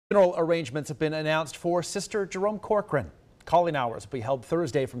Funeral arrangements have been announced for Sister Jerome Corcoran. Calling hours will be held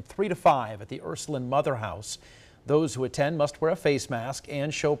Thursday from 3 to 5 at the Ursuline Mother House. Those who attend must wear a face mask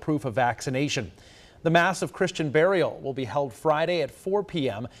and show proof of vaccination. The Mass of Christian Burial will be held Friday at 4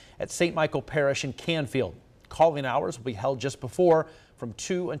 p.m. at St. Michael Parish in Canfield. Calling hours will be held just before from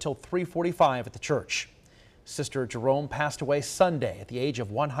 2 until 3:45 at the church. Sister Jerome passed away Sunday at the age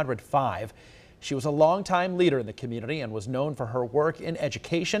of 105. She was a longtime leader in the community and was known for her work in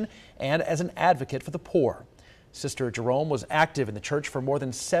education and as an advocate for the poor. Sister Jerome was active in the church for more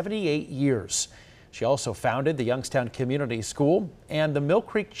than 78 years. She also founded the Youngstown Community School and the Mill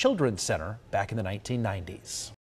Creek Children's Center back in the 1990s.